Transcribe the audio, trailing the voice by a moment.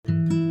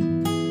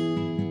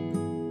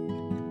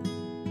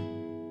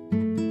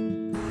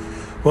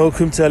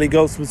Welcome to Ellie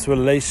Goldsmith's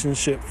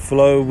Relationship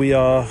Flow. We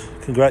are,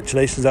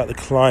 congratulations, at the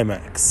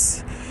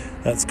climax.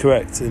 That's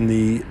correct. In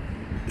the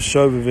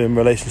Shovavim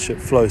Relationship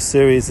Flow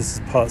series, this is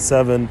part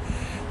 7.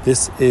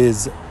 This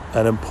is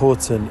an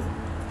important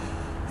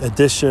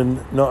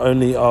addition. Not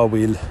only are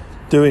we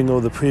doing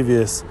all the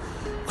previous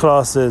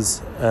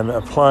classes and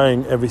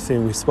applying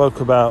everything we spoke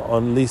about,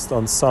 at least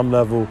on some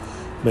level,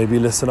 maybe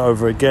listen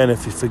over again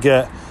if you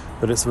forget,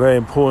 but it's very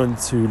important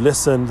to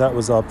listen. That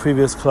was our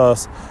previous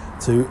class.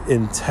 To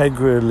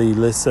integrally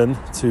listen,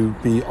 to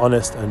be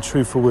honest and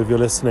truthful with your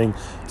listening,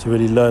 to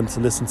really learn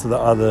to listen to the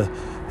other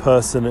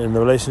person in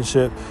the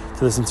relationship,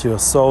 to listen to your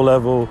soul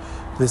level.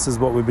 This is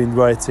what we've been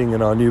writing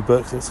in our new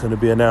book that's going to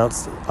be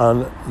announced,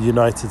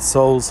 United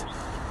Souls.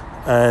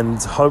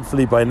 And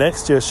hopefully by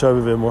next year,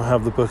 Shovavim will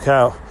have the book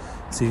out,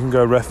 so you can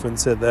go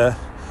reference it there.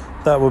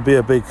 That will be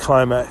a big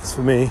climax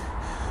for me.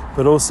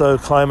 But also,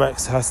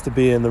 climax has to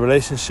be in the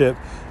relationship.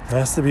 There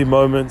has to be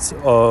moments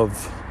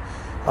of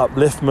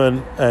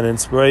upliftment and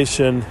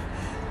inspiration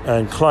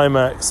and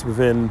climax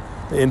within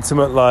the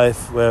intimate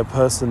life where a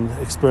person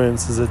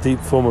experiences a deep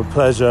form of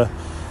pleasure,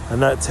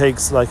 and that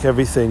takes, like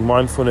everything,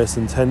 mindfulness,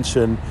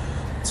 intention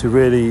to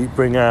really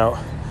bring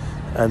out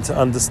and to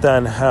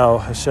understand how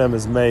Hashem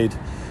has made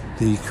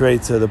the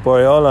creator, the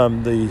Borei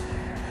Olam, the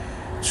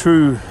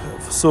true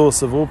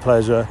source of all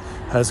pleasure,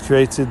 has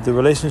created the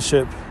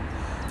relationship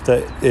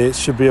that it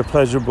should be a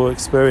pleasurable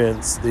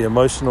experience, the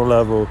emotional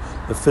level,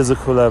 the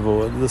physical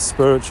level, the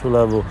spiritual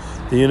level,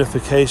 the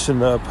unification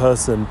that a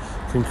person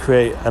can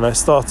create. And I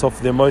start off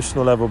with the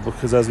emotional level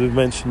because, as we've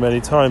mentioned many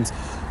times,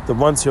 that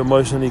once you're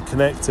emotionally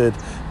connected,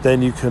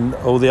 then you can,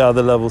 all the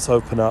other levels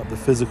open up, the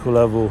physical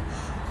level,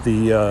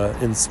 the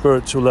in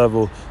spiritual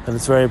level. And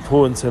it's very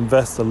important to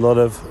invest a lot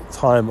of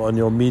time on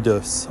your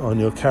midos, on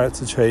your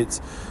character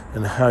traits,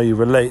 and how you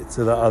relate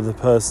to the other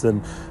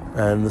person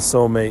and the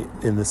soulmate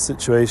in the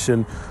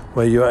situation,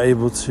 where you are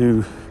able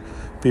to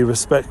be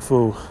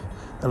respectful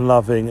and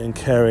loving and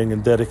caring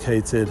and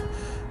dedicated,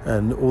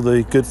 and all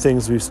the good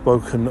things we've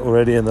spoken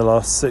already in the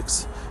last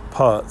 6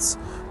 parts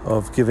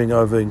of giving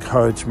over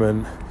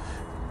encouragement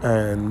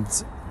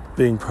and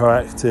being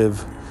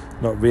proactive,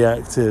 not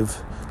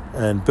reactive,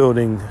 and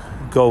building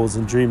goals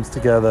and dreams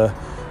together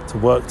to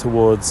work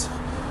towards,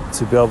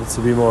 to be able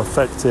to be more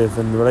effective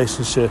in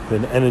relationship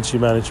and energy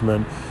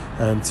management,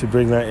 and to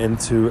bring that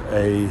into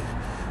a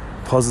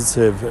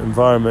positive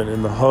environment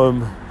in the home,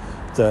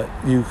 that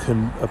you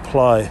can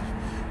apply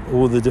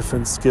all the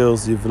different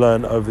skills you've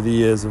learned over the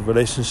years of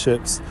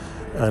relationships,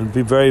 and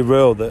be very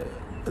real that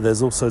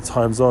there's also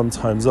times on,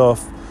 times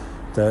off,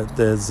 that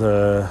there's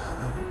a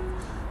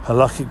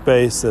halakhic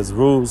base, there's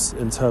rules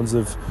in terms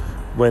of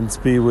when to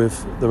be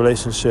with the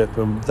relationship,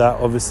 and that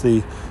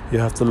obviously you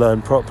have to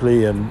learn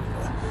properly, and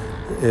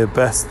it's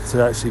best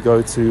to actually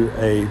go to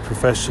a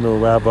professional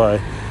rabbi,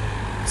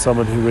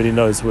 someone who really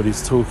knows what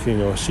he's talking,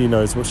 or she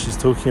knows what she's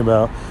talking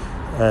about,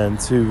 and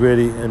to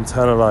really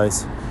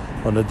internalize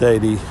on a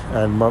daily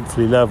and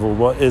monthly level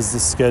what is the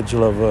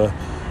schedule of a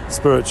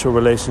spiritual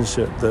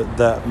relationship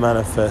that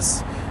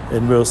manifests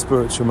in real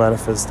spiritual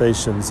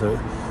manifestations, so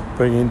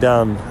bringing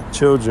down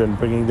children,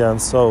 bringing down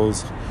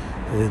souls,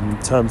 in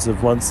terms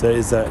of once there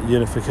is that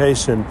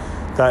unification,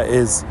 that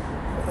is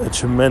a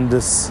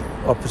tremendous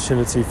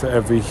opportunity for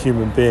every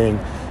human being,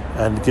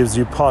 and gives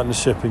you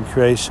partnership in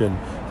creation,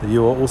 that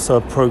you are also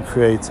a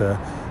procreator,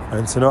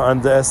 and to not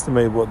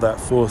underestimate what that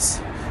force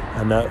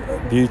and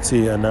that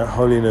beauty and that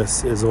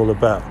holiness is all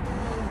about.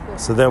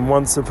 So then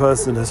once a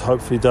person has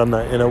hopefully done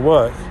that inner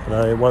work, and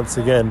I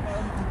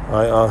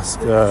ask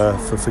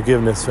for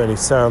forgiveness for any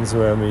sounds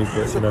around me,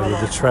 but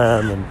with the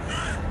tram, and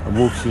I'm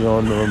walking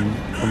on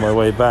my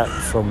way back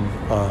from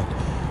our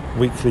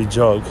weekly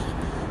jog,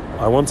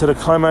 I wanted to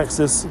climax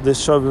this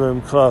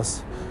Shovavim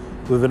class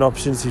with an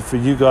opportunity for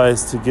you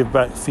guys to give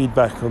back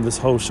feedback on this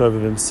whole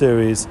Shovavim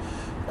series,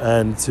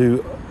 and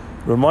to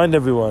remind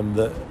everyone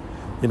that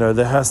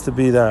there has to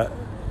be that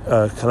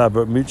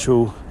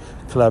mutual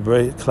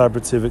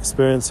collaborative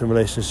experience in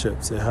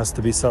relationships. It has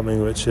to be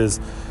something which is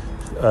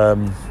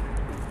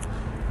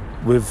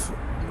with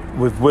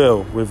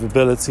will, with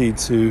ability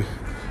to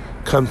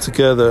come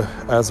together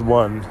as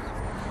one,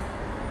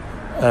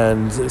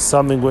 and it's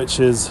something which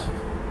is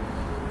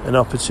an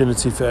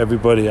opportunity for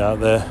everybody out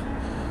there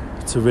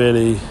to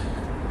really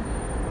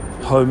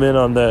home in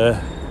on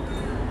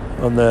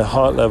their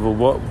heart level.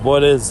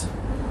 What is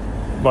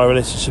my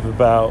relationship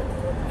about?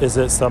 Is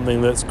it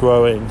something that's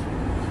growing?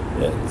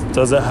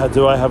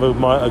 Do I have a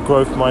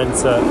growth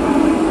mindset?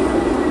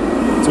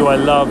 Do I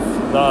love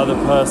the other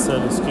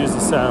person? Excuse the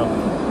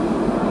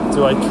sound.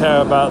 Do I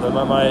care about them?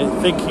 Am I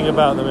thinking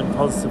about them in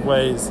positive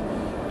ways?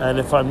 And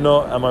if I'm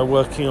not, am I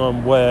working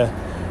on where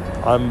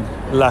I'm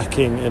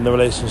lacking in the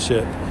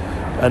relationship?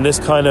 And this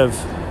kind of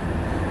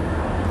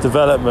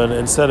development,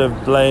 instead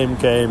of blame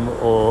game,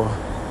 or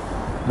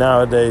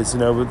nowadays,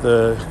 with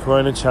the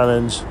Corona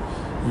challenge,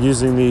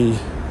 using the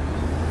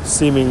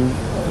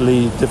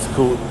seemingly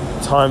difficult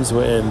times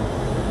we're in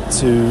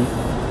to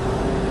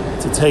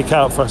take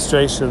out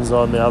frustrations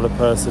on the other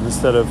person,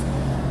 instead of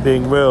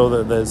being real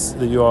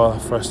that you are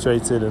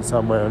frustrated in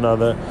some way or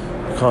another.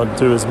 You can't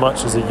do as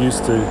much as it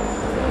used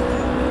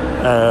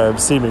to,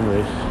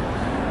 seemingly.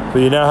 But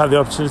you now have the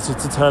opportunity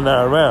to turn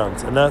that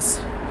around, and that's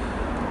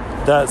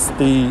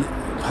the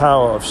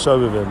power of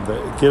Shovavim,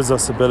 that it gives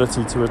us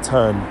ability to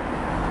return,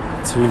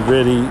 to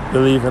really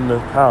believe in the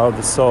power of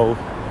the soul,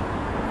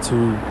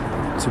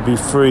 to be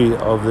free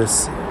of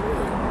this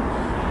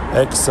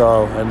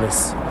exile and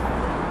this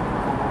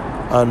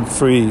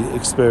unfree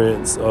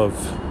experience of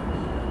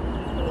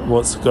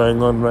what's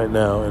going on right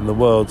now in the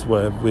world,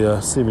 where we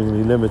are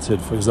seemingly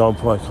limited. For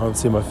example, I can't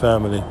see my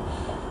family,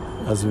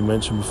 as we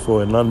mentioned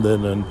before, in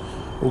London, and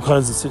all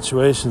kinds of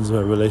situations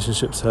where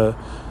relationships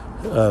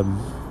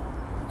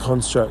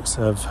constructs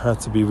have had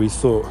to be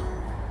rethought.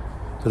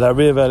 But that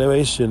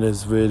reevaluation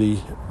is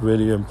really,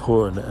 really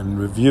important, and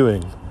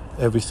reviewing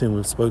everything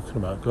we've spoken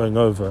about, going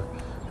over,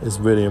 is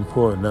really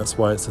important. That's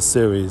why it's a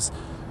series.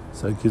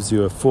 So it gives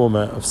you a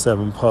format of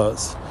 7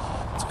 parts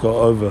to go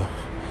over.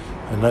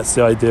 And that's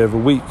the idea of a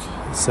week,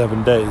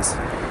 7 days,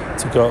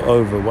 to go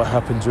over what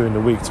happened during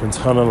the week, to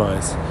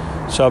internalize.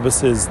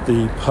 Shabbos is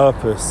the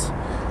purpose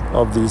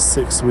of these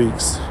 6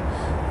 weeks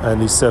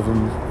and these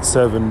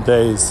seven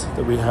days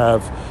that we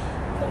have.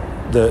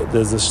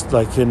 There's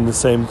like in the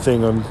same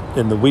thing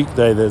in the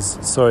weekday. There's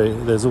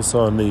also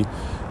on the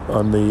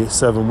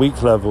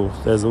 7-week level.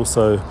 There's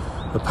also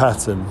a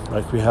pattern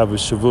like we have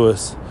with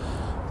Shavuos.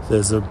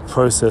 There's a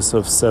process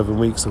of 7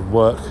 weeks of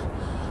work,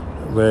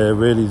 where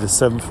really the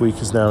 7th week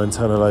is now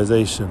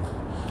internalization.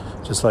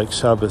 Just like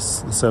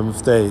Shabbos, the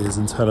 7th day is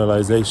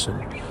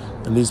internalization.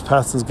 And these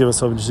patterns give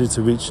us opportunity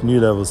to reach new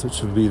levels,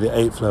 which would be the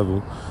 8th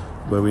level,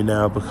 where we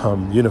now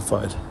become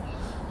unified.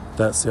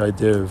 That's the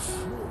idea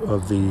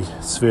of the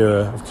sphere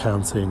of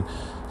counting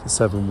the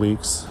 7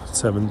 weeks,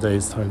 7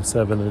 days times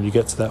 7, and you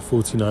get to that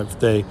 49th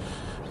day,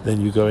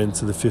 then you go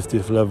into the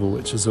 50th level,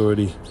 which is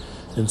already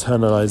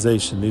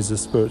internalization. These are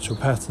spiritual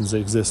patterns that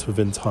exist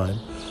within time,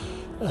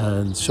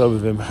 and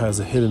Shovavim has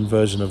a hidden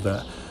version of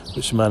that,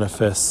 which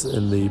manifests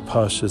in the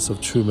parshas of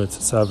Truma,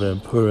 Tetzaveh,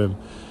 and Purim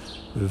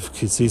with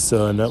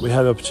Kitzisa, and that we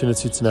have the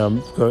opportunity to now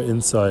go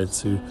inside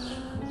to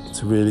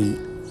really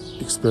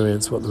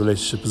experience what the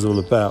relationship is all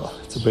about,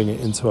 to bring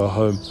it into our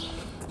home,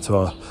 to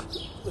our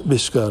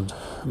Mishkan,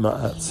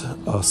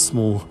 Ma'at, our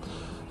small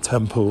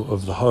temple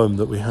of the home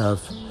that we have,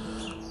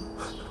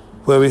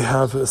 where we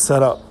have a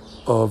setup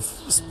of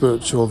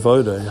spiritual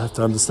voda. You have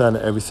to understand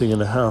that everything in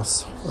the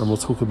house, and we'll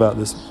talk about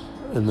this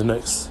in the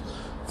next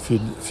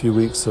few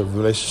weeks of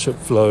relationship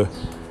flow,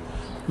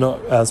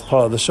 not as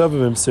part of the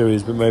Shovavim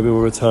series, but maybe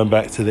we'll return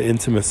back to the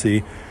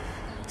intimacy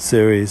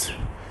series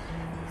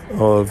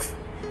of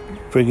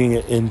bringing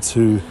it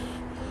into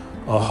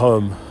our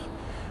home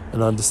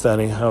and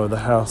understanding how the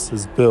house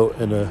is built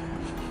in a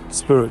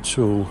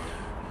spiritual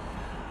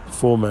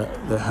format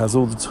that has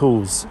all the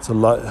tools to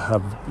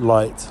have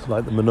light,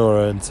 like the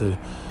menorah, and to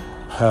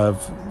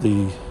have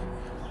the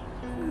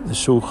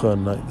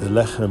shulchan, like the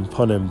lechem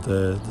ponim,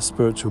 the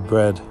spiritual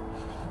bread,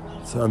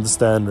 to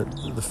understand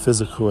that the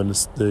physical and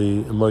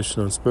the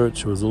emotional and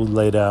spiritual is all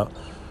laid out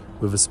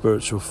with a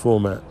spiritual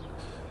format,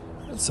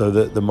 so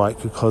that the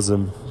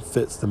microcosm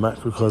fits the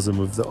macrocosm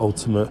of the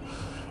ultimate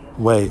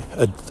way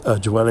a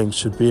dwelling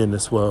should be in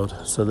this world,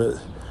 so that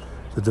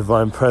the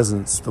divine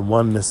presence, the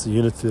oneness, the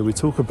unity that we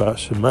talk about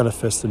should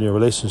manifest in your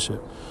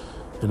relationship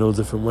in all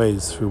different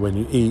ways, through when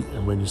you eat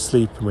and when you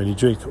sleep and when you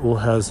drink. It all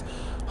has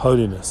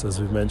holiness,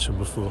 as we've mentioned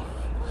before.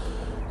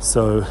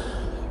 So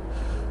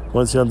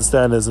once you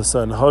understand there's a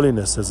certain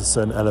holiness, there's a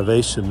certain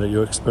elevation that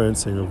you're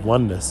experiencing of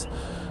oneness,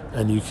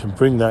 and you can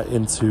bring that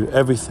into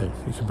everything.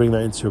 You can bring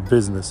that into your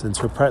business,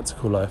 into your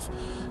practical life.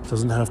 It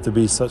doesn't have to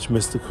be such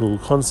mystical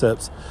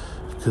concepts,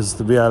 because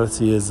the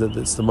reality is that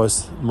it's the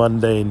most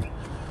mundane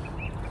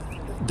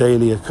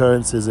daily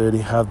occurrences that really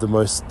have the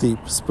most deep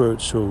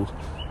spiritual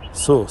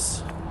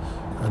source.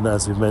 And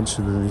as we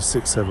mentioned in these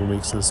 6-7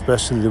 weeks, and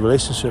especially the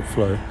relationship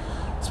flow,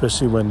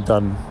 especially when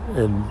done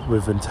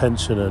with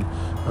intention and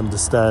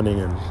understanding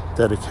and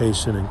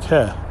dedication and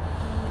care.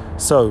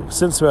 So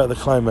since we're at the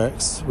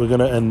climax, we're going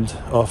to end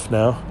off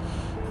now,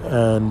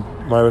 and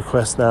my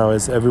request now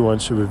is everyone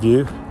should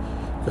review,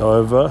 go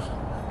over,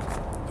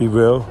 be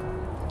real,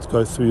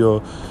 go through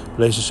your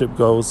relationship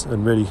goals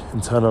and really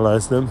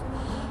internalize them.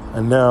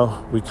 And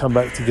now we come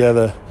back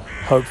together,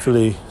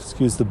 hopefully,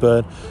 excuse the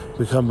bird,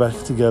 we come back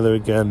together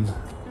again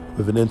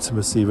with an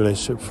intimacy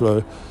relationship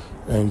flow,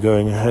 and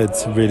going ahead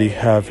to really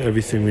have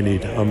everything we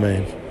need.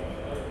 Amen.